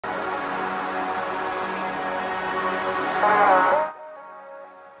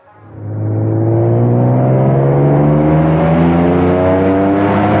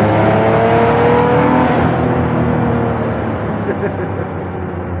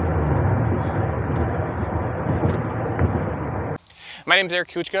My name is Eric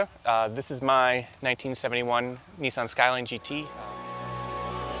Kukuczka. This is my 1971 Nissan Skyline GT.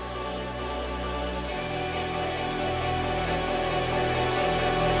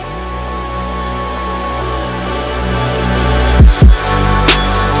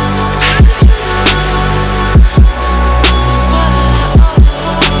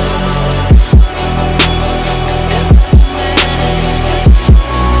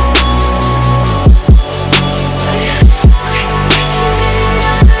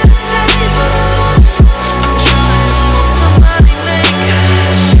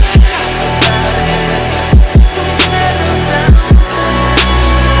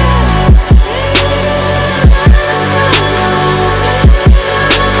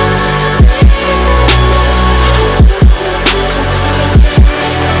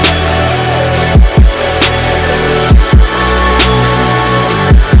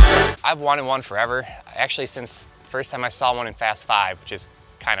 I've wanted one forever, actually since the first time I saw one in Fast 5, which is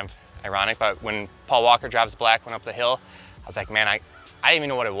kind of ironic, but when Paul Walker drives black one up the hill, I was like, man, I didn't even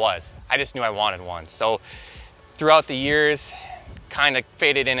know what it was. I just knew I wanted one. So throughout the years, kind of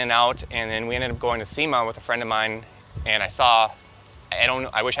faded in and out, and then we ended up going to SEMA with a friend of mine, and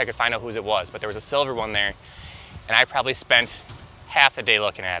I wish I could find out whose it was, but there was a silver one there, and I probably spent half the day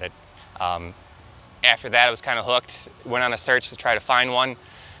looking at it. After that, I was kind of hooked, went on a search to try to find one.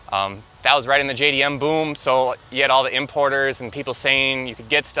 That was right in the JDM boom, so you had all the importers and people saying you could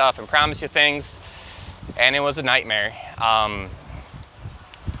get stuff and promise you things, and it was a nightmare.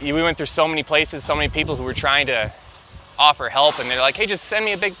 We went through so many places, so many people who were trying to offer help, and they're like, hey, just send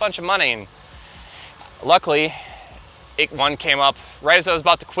me a big bunch of money. And luckily, one came up right as I was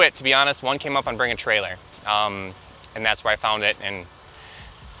about to quit, to be honest. One came up on Bring a Trailer, and that's where I found it, and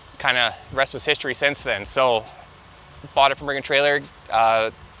kind of rest was history since then. So bought it from Bring a Trailer.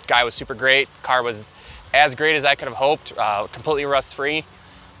 Guy was super great. Car was as great as I could have hoped, completely rust-free,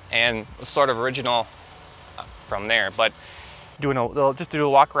 and was sort of original from there. But just do a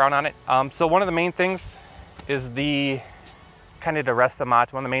walk around on it. So one of the main things is kind of the rest of the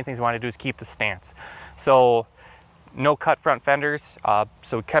mods. One of the main things we want to do is keep the stance. So no cut front fenders.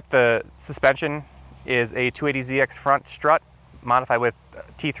 So we kept the suspension is a 280ZX front strut modified with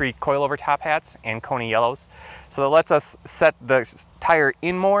T3 coilover top hats and Coney yellows. So that lets us set the tire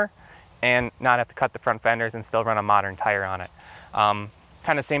in more and not have to cut the front fenders and still run a modern tire on it.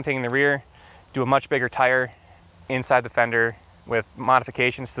 Kind of same thing in the rear, do a much bigger tire inside the fender with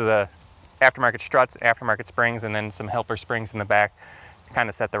modifications to the aftermarket struts, aftermarket springs, and then some helper springs in the back to kind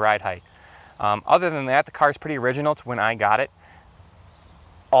of set the ride height. Other than that, the car is pretty original to when I got it.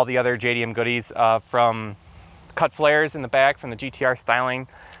 All the other JDM goodies, from cut flares in the back from the GT-R styling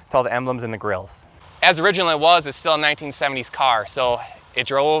to all the emblems in the grills. As original it was, it's still a 1970s car, so it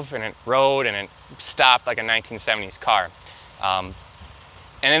drove and it rode and it stopped like a 1970s car. And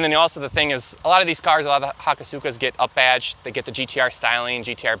then also the thing is, a lot of these cars, a lot of the Hakosukas get up badged. They get the GT-R styling,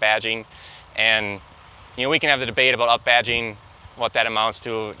 GT-R badging, and we can have the debate about up badging, what that amounts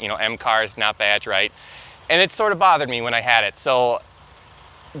to. M cars not badge right, and it sort of bothered me when I had it. So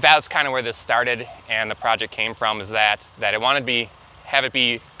that's kind of where this started, and the project came from, is that I wanted to have it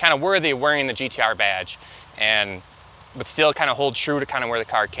be kind of worthy of wearing the GT-R badge, but still kind of hold true to kind of where the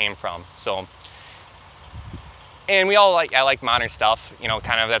car came from. So, and I like modern stuff,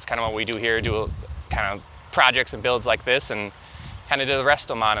 that's kind of what we do here, do kind of projects and builds like this, and kind of do the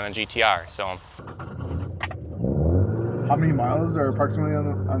resto mod on the GT-R. So, how many miles are approximately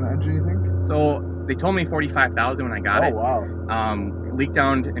on the engine, you think? So they told me 45,000 when I got it. Oh wow. Leaked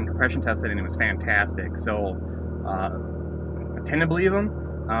down and compression tested, and it was fantastic. So I tend to believe them.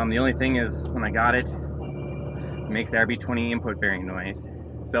 The only thing is, when I got it, it makes the RB20 input bearing noise.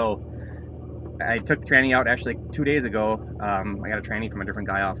 So I took the tranny out actually 2 days ago. I got a tranny from a different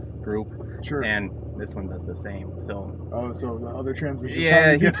guy off group. Sure. And this one does the same. So. Oh, so the other transmission.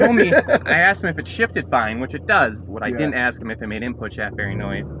 Yeah, he told me. I asked him if it shifted fine, which it does. What I didn't ask him if it made input shaft bearing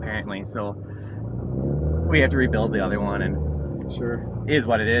noise, apparently. So we have to rebuild the other one, and sure, it is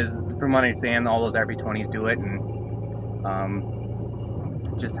what it is. From what I understand, all those RB20s do it, and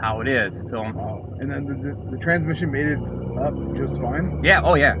just how it is. So. And then the transmission made it up just fine? Yeah,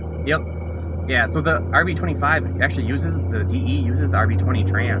 oh yeah, yep. Yeah, so the RB25 actually uses, the DE uses the RB20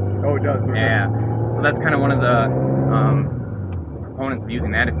 trans. Oh, it does? Okay. Yeah, so that's kind of one of the proponents of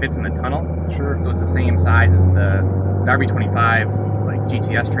using that. It fits in the tunnel. Sure. So it's the same size as the RB25, like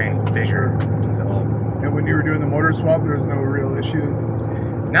GTS trans, bigger. Sure. So. And when you were doing the motor swap, there was no real issues?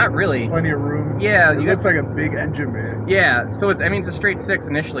 Not really. Plenty of room? Yeah. It looks like a big engine bay. Yeah, so it's, it's a straight 6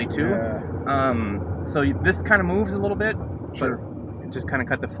 initially too. Yeah. So this kind of moves a little bit. Sure. But just kind of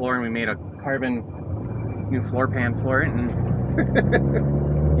cut the floor, and we made a carbon new floor pan for it, and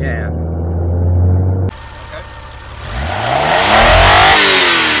Yeah.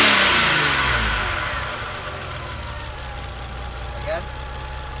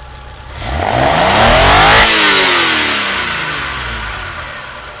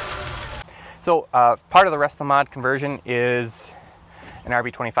 So part of the Resto Mod conversion is an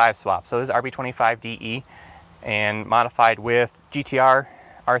RB25 swap. So this is RB25DE and modified with GT-R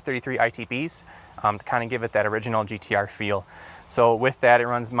R33 ITBs to kind of give it that original GT-R feel. So with that, it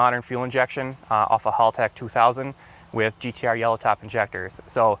runs modern fuel injection off a Haltech 2000 with GT-R yellow top injectors.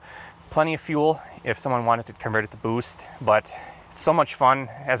 So plenty of fuel if someone wanted to convert it to boost, but it's so much fun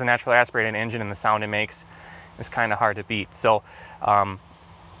as a naturally aspirated engine, and the sound it makes is kind of hard to beat. So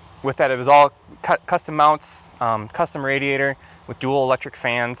with that, it was all custom mounts, custom radiator with dual electric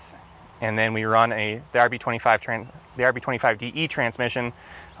fans, and then we run the RB25DE transmission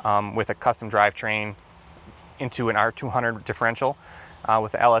with a custom drivetrain into an R200 differential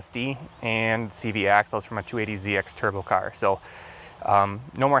with the LSD and CV axles from a 280ZX turbo car. So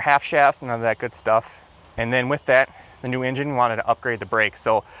no more half shafts, none of that good stuff. And then with that, the new engine wanted to upgrade the brakes.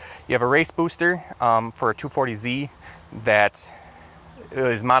 So you have a race booster for a 240Z that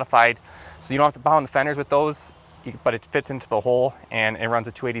is modified, so you don't have to bound the fenders with those, but it fits into the hole, and it runs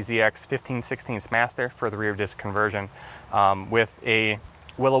a 280ZX 15/16 master for the rear disc conversion with a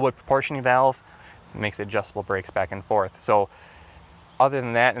Willowwood proportioning valve. It makes adjustable brakes back and forth. So other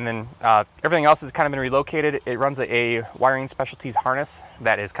than that, and then everything else has kind of been relocated. It runs a wiring specialties harness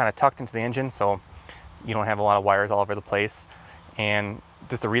that is kind of tucked into the engine, so you don't have a lot of wires all over the place, and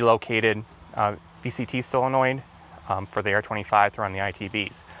just a relocated VCT solenoid for the R25 to run the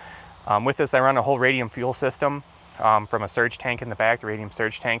ITBs. With this, I run a whole radium fuel system from a surge tank in the back. The radium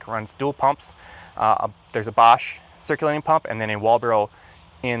surge tank runs dual pumps. There's a Bosch circulating pump and then a Walbro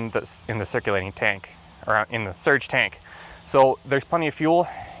in the circulating tank, or in the surge tank. So there's plenty of fuel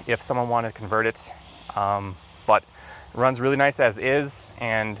if someone wanted to convert it, but it runs really nice as is,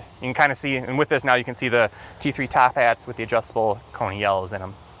 and you can kind of see, and with this now you can see the T3 top hats with the adjustable Kona yellows in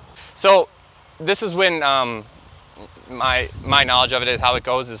them. So this is when my knowledge of it is how it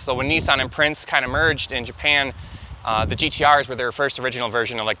goes is, so when Nissan and Prince kind of merged in Japan, the GT-Rs were their first original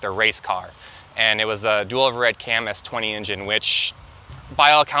version of like their race car, and it was the dual overhead cam S20 engine, which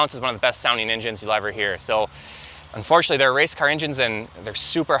by all accounts is one of the best sounding engines you'll ever hear. So unfortunately they're race car engines and they're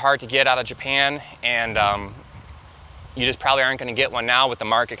super hard to get out of Japan, and you just probably aren't going to get one now with the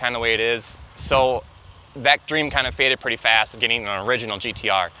market kind of the way it is. So that dream kind of faded pretty fast of getting an original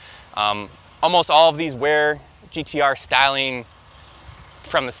GT-R. Almost all of these wear GT-R styling,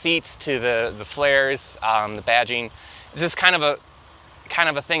 from the seats to the flares, the badging. This is kind of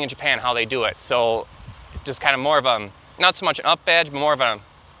a thing in Japan how they do it. So just kind of more of a, not so much an up badge, but more of a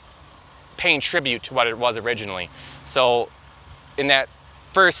paying tribute to what it was originally. So in that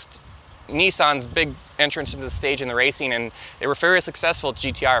first, Nissan's big entrance into the stage in the racing, and they were very successful at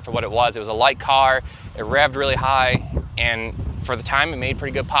GT-R for what it was. It was a light car, it revved really high, and for the time it made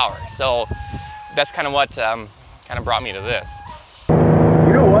pretty good power. So that's kind of what kind of brought me to this.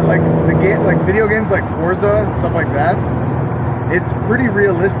 You know what, like video games like Forza and stuff like that, it's pretty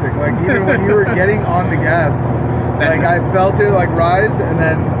realistic. Like even when you were getting on the gas, like I felt it like rise, and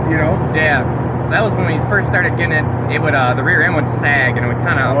then, you know. Yeah. So that was when we first started getting it. It would the rear end would sag, and it would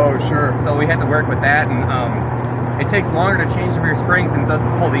kind of. Oh sure. So we had to work with that, and it takes longer to change the rear springs than it does to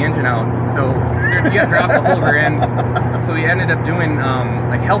pull the engine out. So you got to drop the whole rear end. So we ended up doing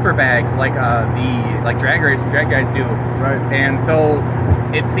like helper bags, like drag guys do. Right. And so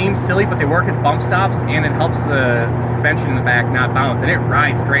it seems silly, but they work as bump stops, and it helps the suspension in the back not bounce, and it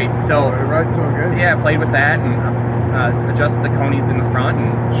rides great. So it rides so good. Yeah, I played with that and adjusted the conies in the front.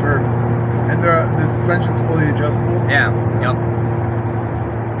 And sure. And the suspension's fully adjustable. Yeah. Yep.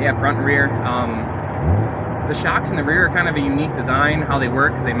 Yeah, front and rear. The shocks in the rear are kind of a unique design, how they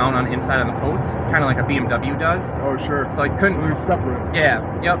work, because they mount on the inside of the posts, kind of like a BMW does. Oh, sure. So I couldn't. So they're separate. Yeah.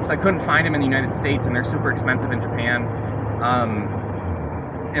 Yep. So I couldn't find them in the United States, and they're super expensive in Japan.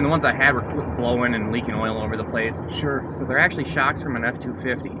 And the ones I had were blowing and leaking oil all over the place. Sure. So they're actually shocks from an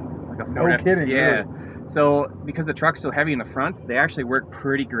F-250, like a Ford. No kidding. Yeah. Really? So because the truck's so heavy in the front, they actually work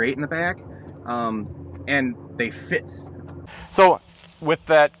pretty great in the back, and they fit. So with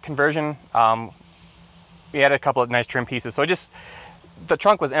that conversion, we added a couple of nice trim pieces. So the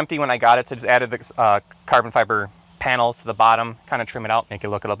trunk was empty when I got it, so just added the carbon fiber panels to the bottom, kind of trim it out, make it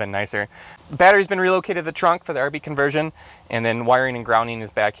look a little bit nicer. The battery's been relocated to the trunk for the RB conversion, and then wiring and grounding is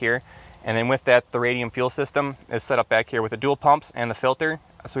back here. And then with that, the radium fuel system is set up back here with the dual pumps and the filter.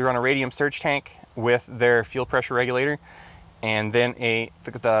 So we run a radium surge tank with their fuel pressure regulator, and then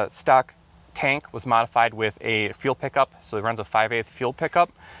the stock tank was modified with a fuel pickup, so it runs a 5/8 fuel pickup,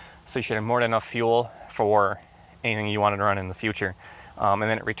 so you should have more than enough fuel for anything you wanted to run in the future. And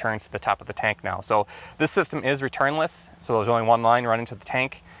then it returns to the top of the tank now. So this system is returnless, so there's only one line running to the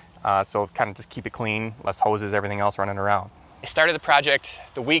tank, so kind of just keep it clean, less hoses, everything else running around. I started the project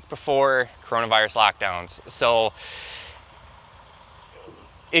the week before coronavirus lockdowns, so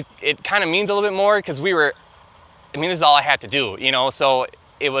it kind of means a little bit more because this is all I had to do, you know, so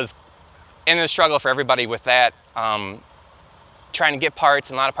it was in a struggle for everybody with that, trying to get parts,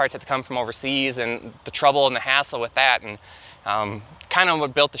 and a lot of parts had to come from overseas, and the trouble and the hassle with that, and kind of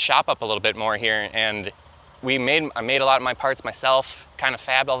what built the shop up a little bit more here. And I made a lot of my parts myself, kind of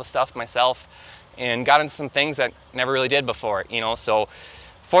fabbed all the stuff myself, and got into some things that never really did before, you know. So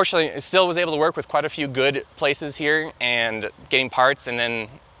fortunately, I still was able to work with quite a few good places here and getting parts, and then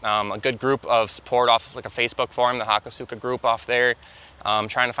a good group of support off like a Facebook forum, the Hakosuka group off there,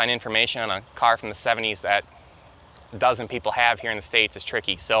 trying to find information on a car from the 70s that a dozen people have here in the States is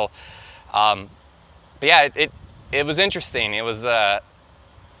tricky. So, but yeah, it was interesting. It was, I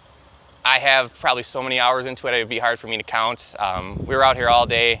have probably so many hours into it, it would be hard for me to count. We were out here all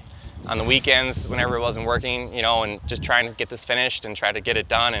day on the weekends whenever it wasn't working, you know, and just trying to get this finished and try to get it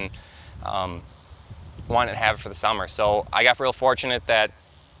done, and wanted to have it for the summer. So I got real fortunate that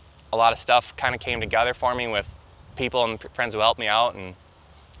a lot of stuff kind of came together for me with people and friends who helped me out, and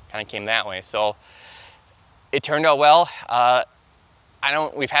kind of came that way. So it turned out well.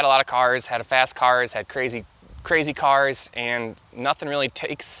 We've had a lot of cars, had fast cars, had crazy cars, and nothing really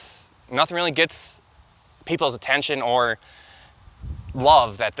gets people's attention or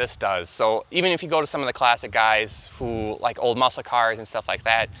love that this does. So even if you go to some of the classic guys who like old muscle cars and stuff like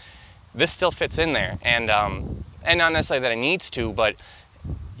that, this still fits in there, and not necessarily that it needs to, but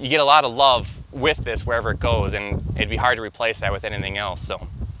you get a lot of love with this wherever it goes, and it'd be hard to replace that with anything else. So.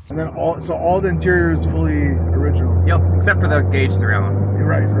 And then all the interior is fully original. Yep, except for the gauges around.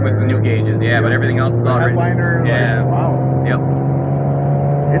 Right. With the new gauges, yeah, yep. But everything else is all original. Headliner, yeah. Like, wow. Yep.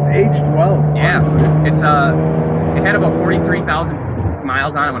 It's aged well. Yeah. Honestly. It's it had about 43,000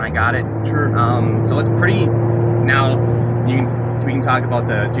 miles on it when I got it. Sure. So it's pretty. Now we can talk about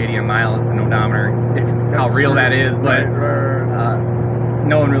the JDM miles and odometer, how real that is, but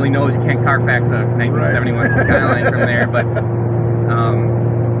no one really knows. You can't Carfax a 1971 Skyline from there, but.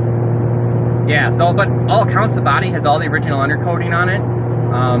 Yeah, so, but all accounts, the body has all the original undercoating on it.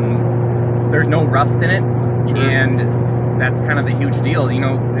 There's no rust in it, and that's kind of the huge deal. You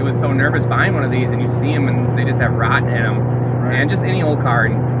know, it was so nervous buying one of these, and you see them, and they just have rot in them. And just any old car,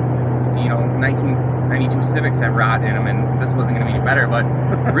 and, you know, 1992 Civics have rot in them, and this wasn't going to be any better. But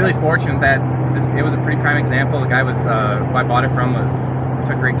really fortunate that it was a pretty prime example. The guy who I bought it from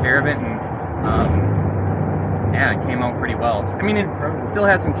took great care of it, and yeah, it came out pretty well. I mean, it still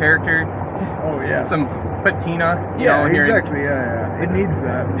has some character. Oh yeah. Some patina. Yeah, exactly. Yeah. It needs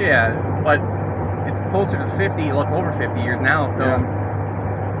that. Yeah, but it's closer to 50. Well, it's over 50 years now. So.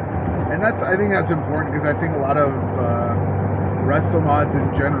 Yeah. And I think that's important, because I think a lot of resto mods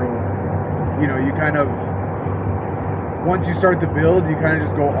in general, you know, you kind of, once you start the build, you kind of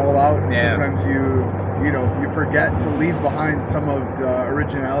just go all out, and sometimes you know, you forget to leave behind some of the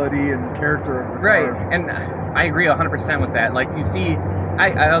originality and character of the car. And I agree 100% with that. Like, you see,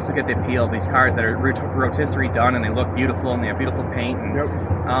 I also get the appeal of these cars that are rotisserie done, and they look beautiful, and they have beautiful paint. And,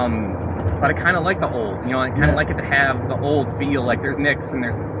 but I kind of like the old, you know, I kind of like it to have the old feel. Like, there's nicks, and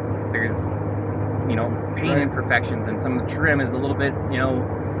there's you know, paint imperfections, and some of the trim is a little bit, you know,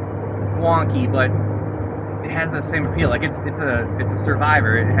 wonky, but it has the same appeal. Like, it's a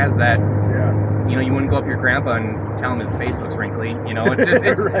survivor. It has that. You know, you wouldn't go up to your grandpa and tell him his face looks wrinkly. You know, it's just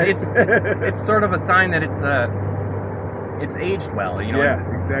it's sort of a sign that it's aged well. You know. Yeah,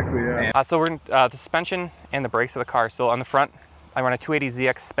 exactly. Yeah. So we're in the suspension and the brakes of the car. So on the front, I run a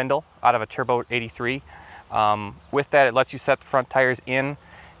 280ZX spindle out of a Turbo 83. With that, it lets you set the front tires in.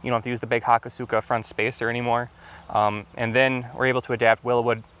 You don't have to use the big Hakosuka front spacer anymore. And then we're able to adapt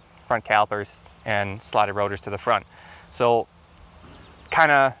Willowwood front calipers and slotted rotors to the front. So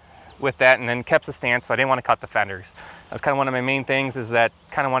kind of with that, and then kept the stance, so I didn't want to cut the fenders. That's kind of one of my main things, is that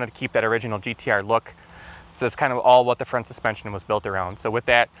kind of wanted to keep that original GT-R look. So that's kind of all what the front suspension was built around. So with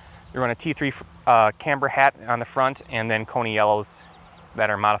that, we run a T3 camber hat on the front, and then Coney yellows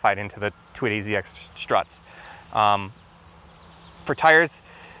that are modified into the 280ZX struts. For tires,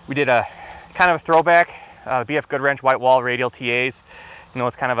 we did a kind of a throwback, BF Goodwrench white wall radial TAs. You know,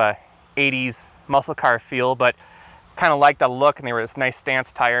 it's kind of a 80s muscle car feel, but kind of like the look, and they were this nice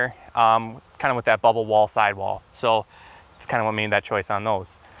stance tire, kind of with that bubble wall sidewall. So it's kind of what made that choice on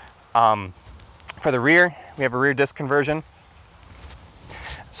those. For the rear, we have a rear disc conversion.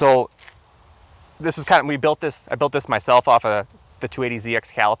 So this was kind of, I built this myself off of the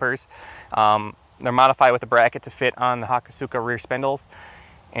 280ZX calipers. They're modified with a bracket to fit on the Hakosuka rear spindles.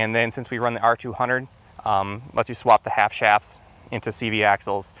 And then since we run the R200, lets you swap the half shafts into CV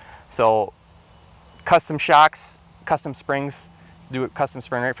axles. So custom shocks, custom springs, do a custom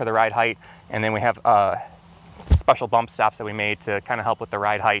spring rate for the ride height. And then we have special bump stops that we made to kind of help with the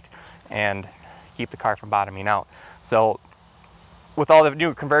ride height and keep the car from bottoming out. So with all the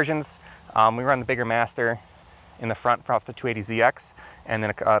new conversions, we run the bigger master in the front off the 280ZX, and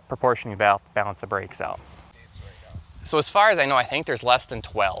then a proportioning valve to balance the brakes out. So as far as I know, I think there's less than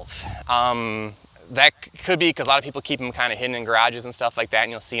 12. That could be because a lot of people keep them kind of hidden in garages and stuff like that,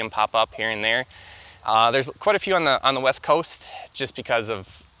 and you'll see them pop up here and there. There's quite a few on the West Coast, just because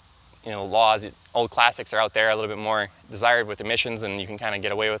of laws. Old classics are out there a little bit more desired with emissions, and you can kind of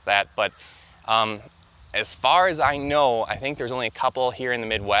get away with that. But as far as I know, I think there's only a couple here in the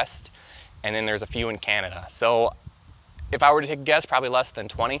Midwest, and then there's a few in Canada. So if I were to take a guess, probably less than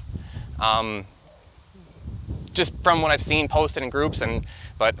 20. Just from what I've seen posted in groups,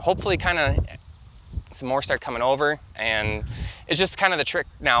 but hopefully kind of some more start coming over. And it's just kind of the trick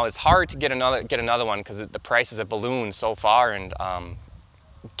now. It's hard to get another one because the prices have ballooned so far, and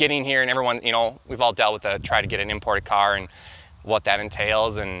getting here, and everyone, we've all dealt with try to get an imported car and what that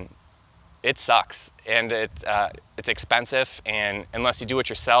entails, and it sucks, and it's expensive, and unless you do it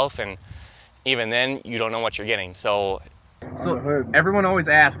yourself, and even then you don't know what you're getting. So everyone always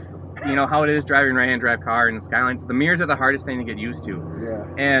asks, how it is driving right-hand drive car in the Skylines. The mirrors are the hardest thing to get used to.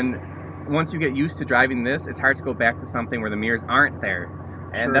 Yeah. And once you get used to driving this, it's hard to go back to something where the mirrors aren't there.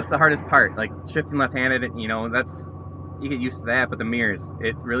 And that's the hardest part. Like shifting left-handed, you get used to that, but the mirrors,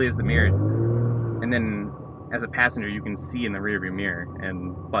 it really is the mirrors. And then as a passenger, you can see in the rear view mirror,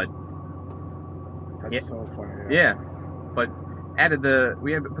 That's so funny. Yeah. But we had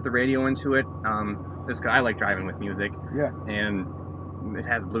to put the radio into it. I like driving with music. Yeah. And it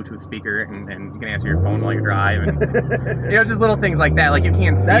has a Bluetooth speaker, and you can answer your phone while you drive, and just little things like that. Like you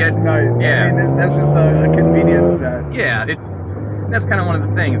can't see it. That's nice. Yeah. I mean, that's just a convenience that. Yeah, that's kind of one of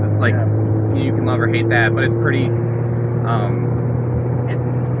the things. It's like you can love or hate that, but it's pretty. It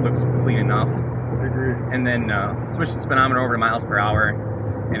looks clean enough. I agree. And then switch the speedometer over to miles per hour,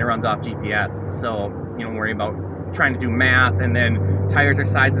 and it runs off GPS. So you don't worry about trying to do math, and then tires are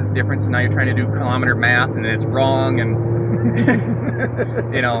sizes different, so now you're trying to do kilometer math, and it's wrong, and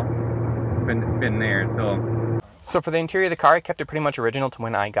been there. So for the interior of the car, I kept it pretty much original to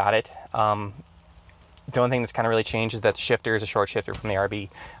when I got it. The only thing that's kind of really changed is that the shifter is a short shifter from the RB.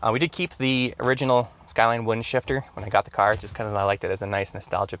 We did keep the original Skyline wooden shifter when I got the car, just kind of I liked it as a nice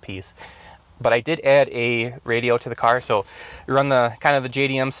nostalgia piece. But I did add a radio to the car, so we run the kind of the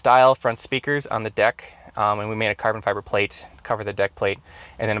JDM style front speakers on the deck, and we made a carbon fiber plate to cover the deck plate,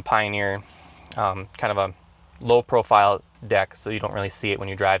 and then a Pioneer kind of a low profile deck, so you don't really see it when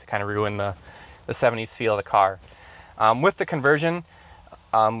you drive, to kind of ruin the 70s feel of the car. With the conversion,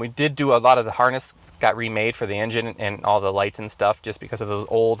 we did do a lot of the harness got remade for the engine and all the lights and stuff, just because of those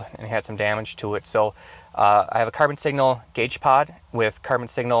old and had some damage to it. So I have a carbon signal gauge pod with carbon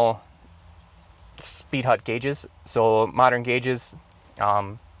signal speed hut gauges, so modern gauges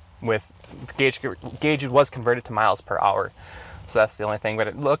with gauge was converted to miles per hour. So that's the only thing, but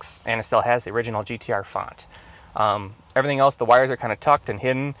it looks, and it still has the original GT-R font. Everything else, the wires are kind of tucked and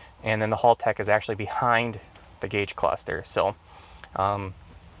hidden, and then the Haltech is actually behind the gauge cluster. So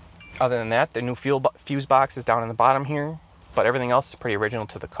other than that, the new fuse box is down in the bottom here, but everything else is pretty original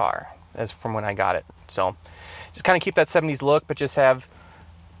to the car as from when I got it. So just kind of keep that 70s look, but just have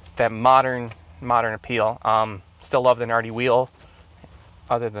that modern appeal. Still love the Nardi wheel.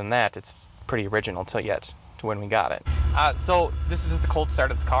 Other than that, it's pretty original to when we got it. So this is the cold start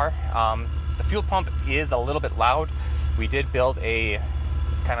of this car. The fuel pump is a little bit loud. We did build a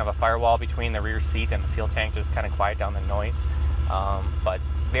kind of a firewall between the rear seat and the fuel tank, just kind of quiet down the noise. But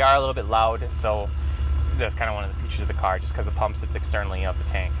they are a little bit loud, so that's kind of one of the features of the car, just because the pump sits externally of the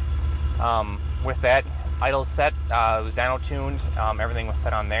tank. With that, idle set, it was dyno tuned. Everything was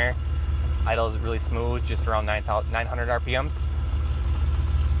set on there. Idle is really smooth, just around 900 RPMs.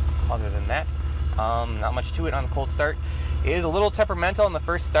 Other than that, not much to it on the cold start. It is a little temperamental in the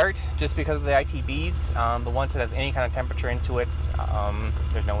first start, just because of the ITBs, but once it has any kind of temperature into it,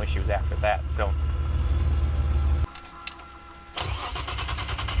 there's no issues after that. So.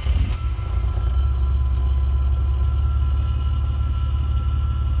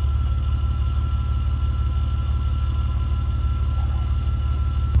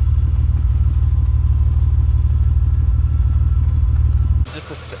 Just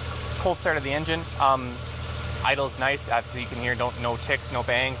the cold start of the engine. Idle's nice, obviously you can hear no ticks, no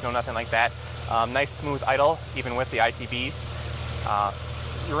bangs, no nothing like that. Nice smooth idle, even with the ITBs.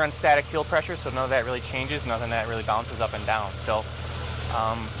 You run static fuel pressure, so none of that really changes, nothing that really bounces up and down. So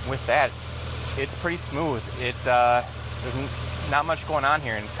with that, it's pretty smooth. There's not much going on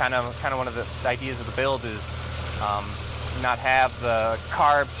here, and it's kind of one of the ideas of the build is not have the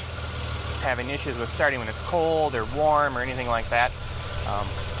carbs having issues with starting when it's cold or warm or anything like that.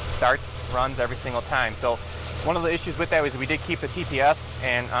 Starts, runs every single time. So one of the issues with that was we did keep the TPS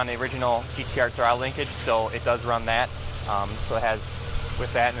and on the original GT-R throttle linkage, so it does run that. So it has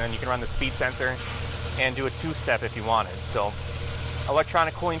with that, and then you can run the speed sensor and do a two-step if you wanted. So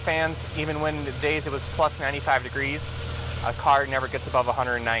electronic cooling fans, even when the days it was plus 95 degrees, a car never gets above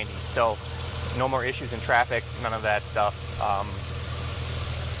 190. So no more issues in traffic, none of that stuff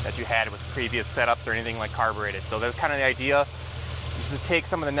that you had with previous setups or anything like carbureted. So that's kind of the idea, is to take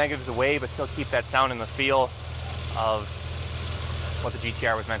some of the negatives away but still keep that sound and the feel of what the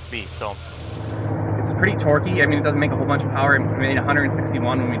GT-R was meant to be. So it's pretty torquey. I mean, it doesn't make a whole bunch of power. It made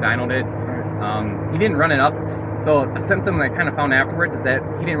 161 when we dynoed it. Nice. He didn't run it up. So a symptom that I kind of found afterwards is that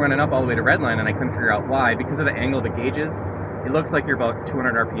he didn't run it up all the way to redline, and I couldn't figure out why. Because of the angle of the gauges, it looks like you're about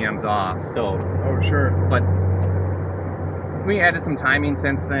 200 RPMs off. So, oh sure. But we added some timing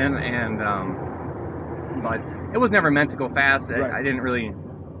since then, and but it was never meant to go fast. Right. I didn't really.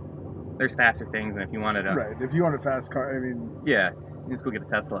 There's faster things, and if you wanted to, right? If you want a fast car, I mean, yeah, you just go get a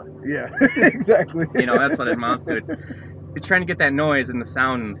Tesla. Yeah, exactly. You know, that's what it amounts to. It's trying to get that noise and the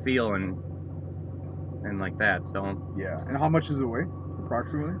sound and the feel and like that. So yeah. And how much does it weigh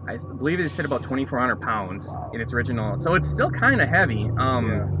approximately? I believe it fit about 2,400 pounds wow. in its original. So it's still kind of heavy.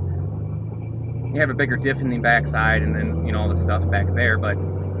 Yeah. You have a bigger diff in the backside, and then you know all the stuff back there. But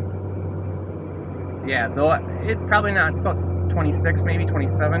yeah, so it's probably not about 26, maybe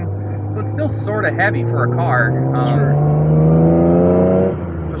 27. So it's still sort of heavy for a car. Sure.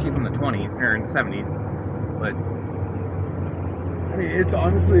 Especially from the 20s or in the 70s. But I mean, it's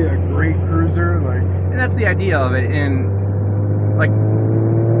honestly a great cruiser. Like, and that's the idea of it. And like,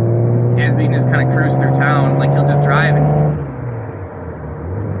 Gansby can just kind of cruise through town. Like, he'll just drive, and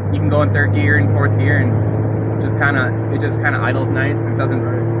you can go in third gear and fourth gear, and it just kind of idles nice. It doesn't.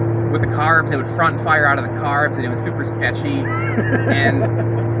 With the carbs, it would front fire out of the carbs, and it was super sketchy. And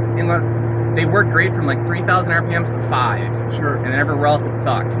unless they work great from like 3,000 RPMs to 5. Sure. And then everywhere else it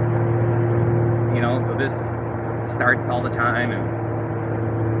sucked. You know, so this starts all the time. And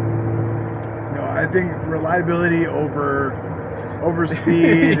no, I think reliability over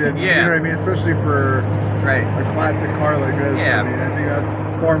speed, and yeah. you know what I mean, especially for right. a classic car like this. Yeah. I mean, I think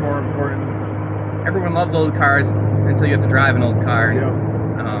that's far more important. Everyone loves old cars until you have to drive an old car. Yep.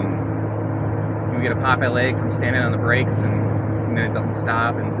 You get a pop at leg from standing on the brakes, and then it doesn't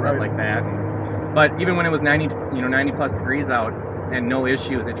stop and stuff like that. But even when it was 90 plus degrees out and no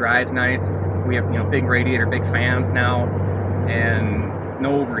issues, it drives nice. We have big radiator, big fans now, and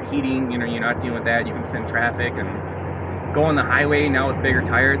no overheating. You know, you're not dealing with that. You can sit in traffic and go on the highway now with bigger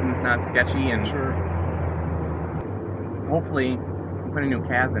tires, and it's not sketchy. And sure. Hopefully, we put a new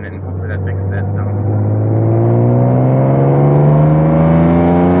CAS in it, and hopefully that fixes that. So.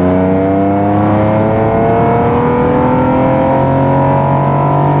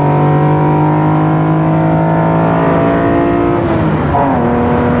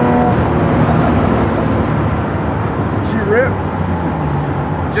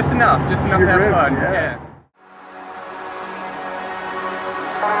 Just enough to have fun. Yeah.